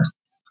Blade Runner.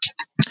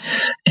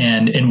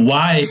 And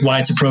why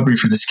it's appropriate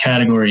for this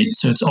category.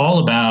 So it's all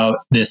about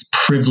this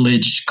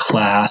privileged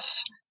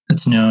class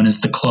that's known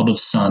as the Club of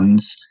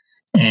Sons,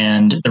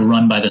 and they're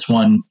run by this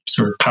one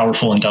sort of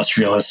powerful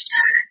industrialist.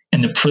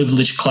 And the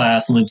privileged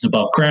class lives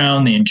above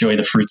ground. They enjoy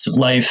the fruits of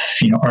life,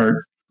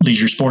 art,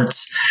 leisure,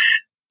 sports.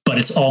 But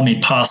it's all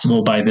made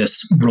possible by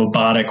this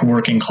robotic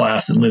working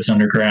class that lives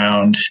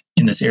underground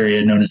in this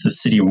area known as the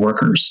City of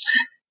Workers.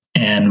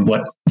 And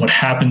what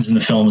happens in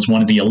the film is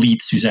one of the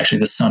elites, who's actually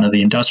the son of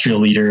the industrial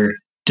leader,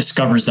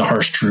 discovers the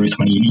harsh truth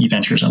when he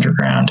ventures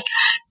underground.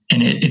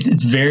 And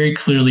it's very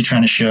clearly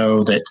trying to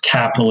show that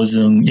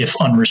capitalism, if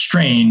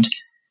unrestrained,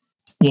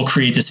 will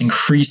create this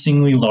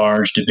increasingly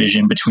large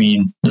division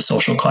between the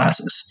social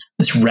classes,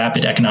 this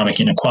rapid economic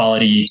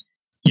inequality,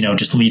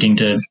 just leading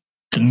to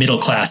the middle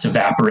class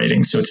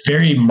evaporating. So it's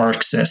very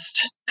Marxist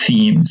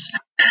themes.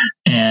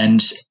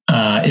 And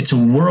it's a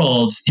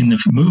world in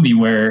the movie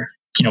where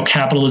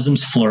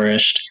capitalism's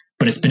flourished,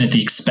 but it's been at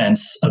the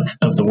expense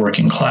of the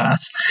working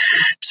class.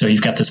 So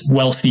you've got this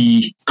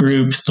wealthy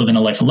group living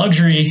a life of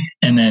luxury,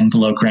 and then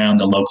below ground,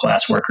 the low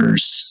class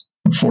workers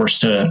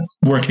forced to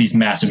work these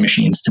massive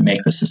machines to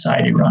make the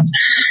society run.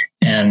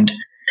 And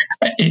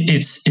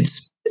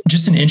it's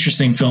just an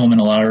interesting film in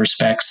a lot of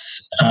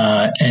respects,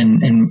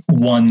 and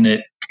one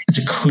that is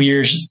a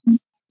clear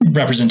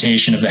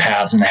representation of the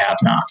haves and the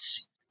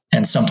have-nots,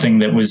 and something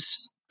that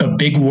was a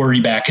big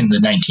worry back in the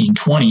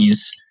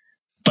 1920s,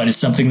 but is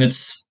something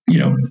that's,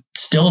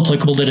 still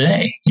applicable to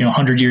today,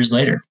 100 years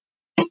later.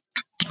 So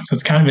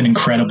it's kind of an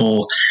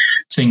incredible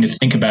thing to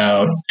think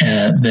about,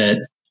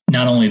 that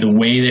not only the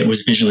way that it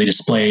was visually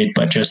displayed,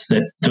 but just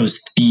that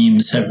those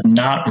themes have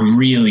not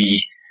really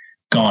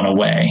gone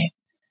away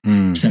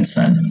since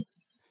then.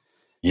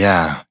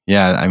 Yeah.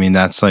 I mean,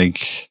 that's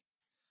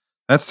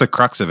the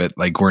crux of it.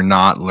 Like, we're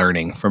not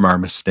learning from our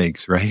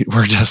mistakes, right?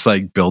 We're just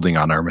like building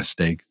on our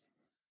mistakes.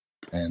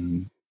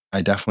 And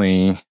I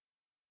definitely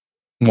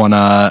want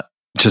to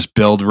just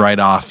build right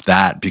off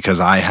that,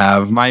 because I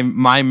have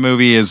my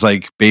movie is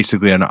like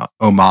basically an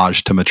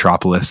homage to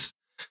Metropolis.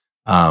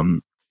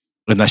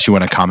 Unless you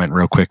want to comment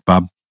real quick,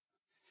 Bob.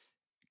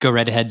 Go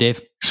right ahead, Dave.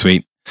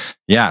 Sweet.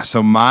 Yeah.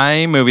 So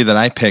my movie that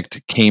I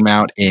picked came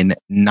out in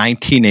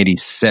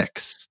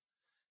 1986.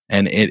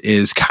 And it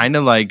is kind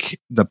of like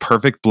the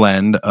perfect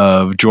blend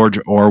of George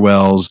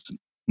Orwell's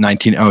I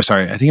think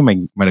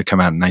it might have come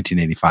out in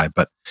 1985,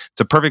 but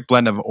it's a perfect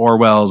blend of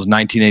Orwell's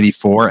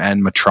 1984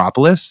 and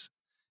Metropolis.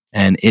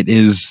 And it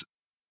is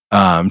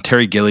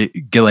Terry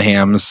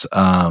Gilliam's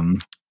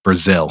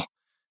Brazil.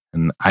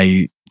 And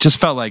I just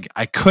felt like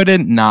I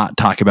couldn't not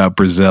talk about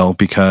Brazil,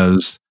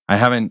 because I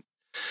haven't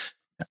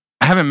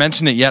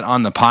mentioned it yet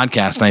on the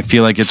podcast, and I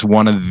feel like it's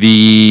one of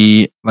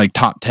the like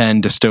top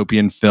 10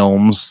 dystopian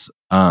films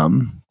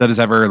that has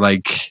ever,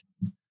 like,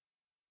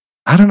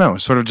 I don't know,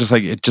 sort of just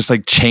like it just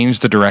like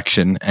changed the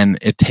direction, and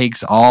it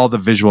takes all the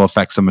visual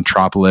effects of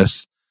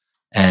Metropolis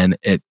and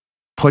it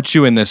puts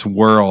you in this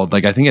world.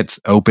 Like, I think it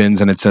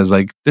opens and it says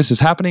like, this is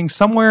happening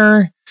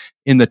somewhere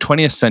in the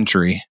 20th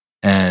century.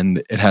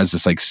 And it has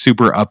this like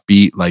super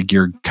upbeat, like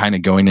you're kind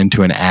of going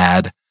into an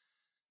ad.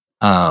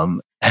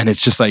 And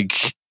it's just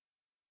like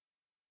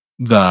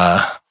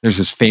there's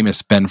this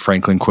famous Ben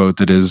Franklin quote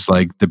that is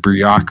like, the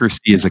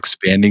bureaucracy is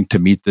expanding to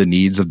meet the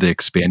needs of the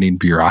expanding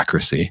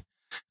bureaucracy.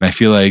 And I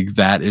feel like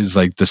that is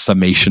like the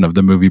summation of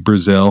the movie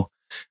Brazil,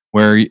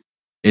 where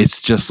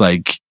it's just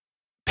like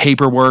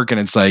paperwork, and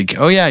it's like,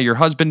 oh yeah, your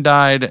husband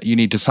died, you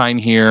need to sign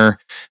here.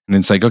 And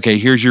it's like, okay,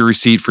 here's your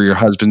receipt for your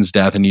husband's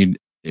death, and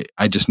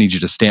I just need you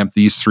to stamp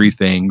these 3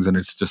 things. And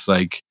it's just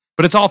like,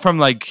 but it's all from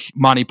like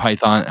Monty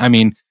Python. I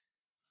mean,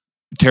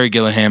 Terry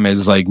Gilliam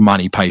is like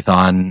Monty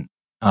Python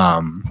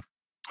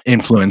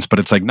influence, but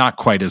it's like not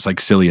quite as like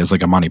silly as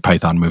like a Monty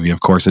Python movie.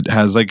 Of course, it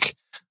has like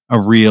a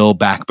real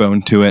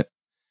backbone to it.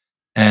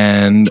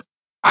 And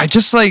I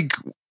just like,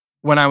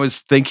 when I was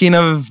thinking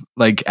of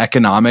like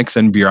economics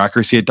and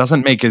bureaucracy, it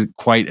doesn't make it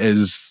quite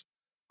as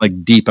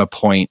like deep a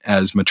point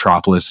as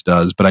Metropolis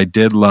does. But I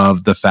did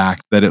love the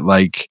fact that it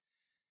like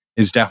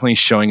is definitely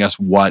showing us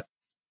what,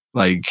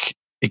 like,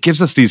 it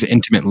gives us these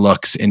intimate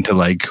looks into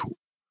like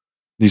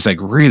these like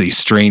really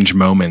strange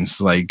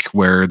moments, like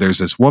where there's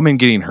this woman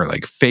getting her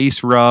like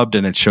face rubbed,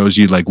 and it shows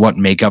you like what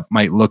makeup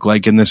might look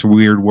like in this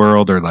weird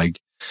world. Or like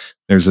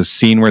there's a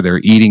scene where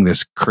they're eating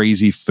this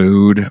crazy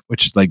food,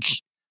 which like,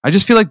 I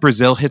just feel like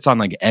Brazil hits on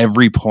like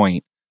every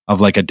point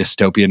of like a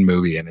dystopian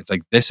movie. And it's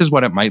like, this is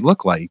what it might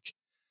look like.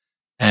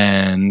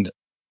 And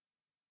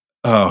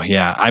oh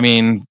yeah, I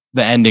mean,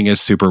 the ending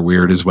is super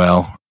weird as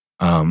well.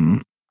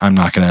 I'm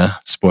not going to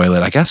spoil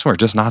it. I guess we're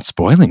just not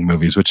spoiling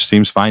movies, which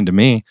seems fine to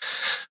me.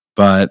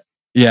 But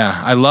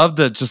yeah, I love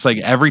that just like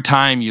every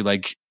time you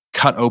like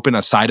cut open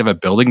a side of a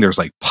building, there's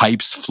like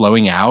pipes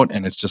flowing out,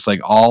 and it's just like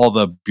all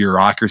the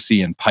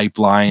bureaucracy and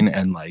pipeline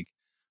and like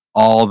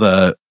all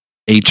the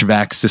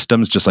HVAC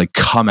systems just like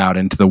come out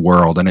into the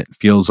world. And it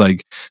feels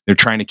like they're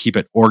trying to keep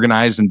it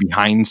organized and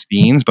behind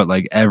scenes, but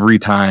like every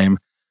time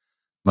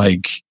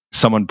like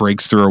someone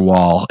breaks through a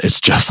wall,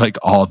 it's just like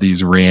all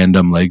these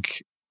random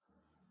like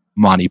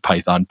Monty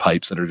Python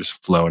pipes that are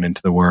just flowing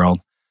into the world.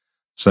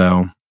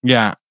 So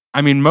yeah,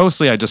 I mean,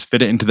 mostly I just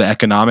fit it into the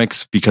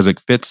economics because it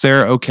fits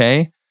there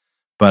okay.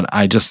 But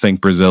I just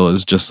think Brazil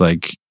is just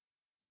like,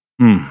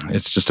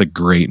 it's just a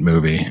great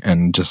movie,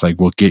 and just like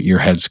will get your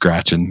head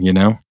scratching, you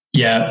know?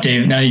 Yeah,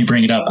 Dave, now you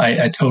bring it up,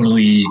 I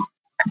totally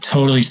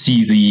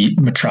see the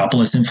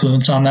Metropolis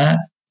influence on that.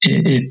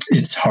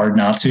 It's hard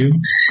not to.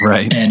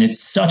 Right. And it's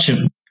such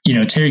a,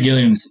 Terry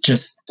Gilliam's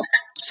just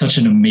such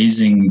an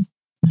amazing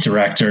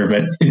director,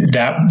 but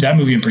that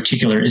movie in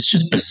particular is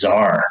just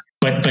bizarre.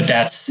 But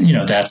that's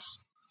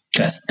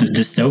the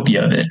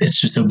dystopia of it. It's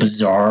just a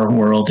bizarre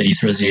world that he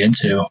throws you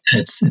into.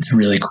 It's a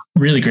really,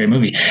 really great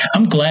movie.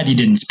 I'm glad you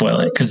didn't spoil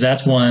it, because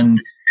that's one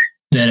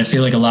that I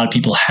feel like a lot of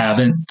people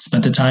haven't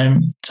spent the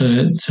time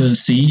to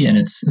see, and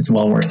it's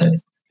well worth it.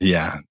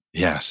 Yeah.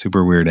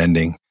 Super weird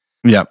ending.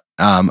 Yep.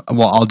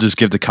 Well, I'll just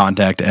give the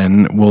contact,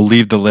 and we'll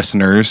leave the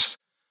listeners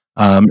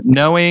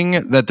knowing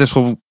that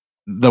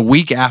the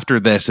week after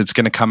this, it's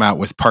going to come out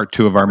with part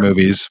 2 of our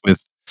movies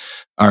with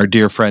our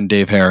dear friend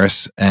Dave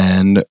Harris,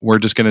 and we're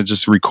just going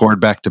to record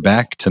back to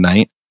back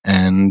tonight.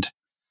 And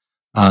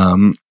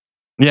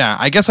Yeah,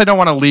 I guess I don't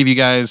want to leave you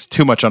guys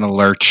too much on a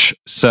lurch.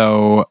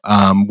 So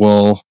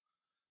we'll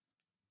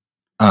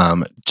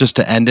just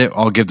to end it,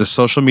 I'll give the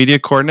social media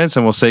coordinates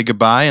and we'll say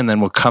goodbye, and then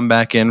we'll come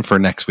back in for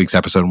next week's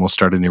episode and we'll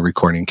start a new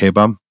recording. Okay,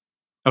 Bum?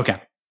 Okay.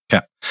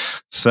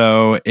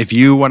 So if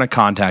you want to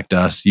contact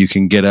us, you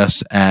can get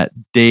us at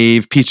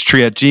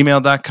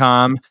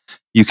davepeachtree@gmail.com.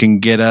 You can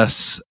get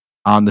us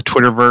on the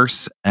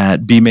Twitterverse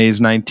at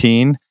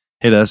bmaze19.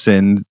 Hit us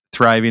in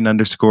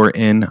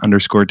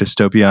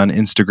thriving_in_dystopia on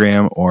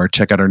Instagram, or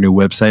check out our new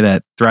website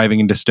at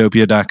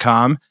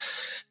thrivingindystopia.com.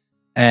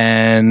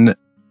 And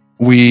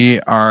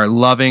we are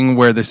loving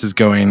where this is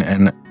going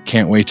and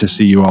can't wait to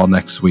see you all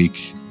next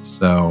week.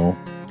 So,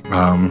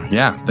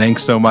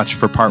 thanks so much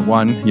for part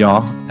 1,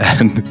 y'all.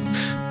 And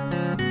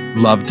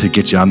love to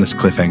get you on this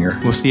cliffhanger.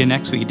 We'll see you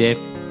next week, Dave.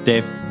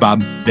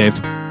 Bob.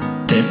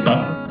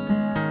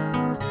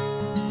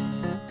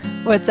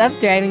 What's up,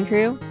 Thriving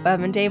Crew? Bob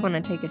and Dave want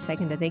to take a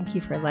second to thank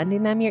you for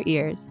lending them your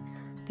ears.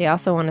 They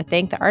also want to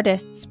thank the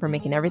artists for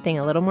making everything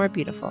a little more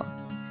beautiful.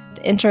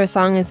 The intro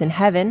song is In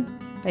Heaven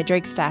by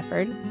Drake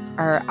Stafford.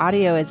 Our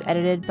audio is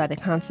edited by the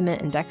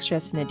consummate and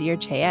dexterous Nadir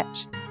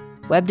Chayech.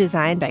 Web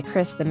design by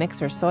Chris the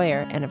Mixer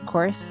Sawyer. And of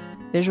course,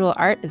 visual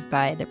art is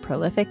by the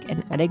prolific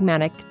and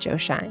enigmatic Joe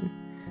Shine.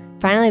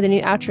 Finally, the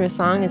new outro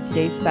song is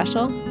today's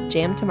special,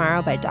 Jam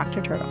Tomorrow by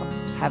Dr. Turtle.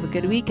 Have a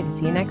good week and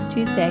see you next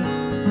Tuesday.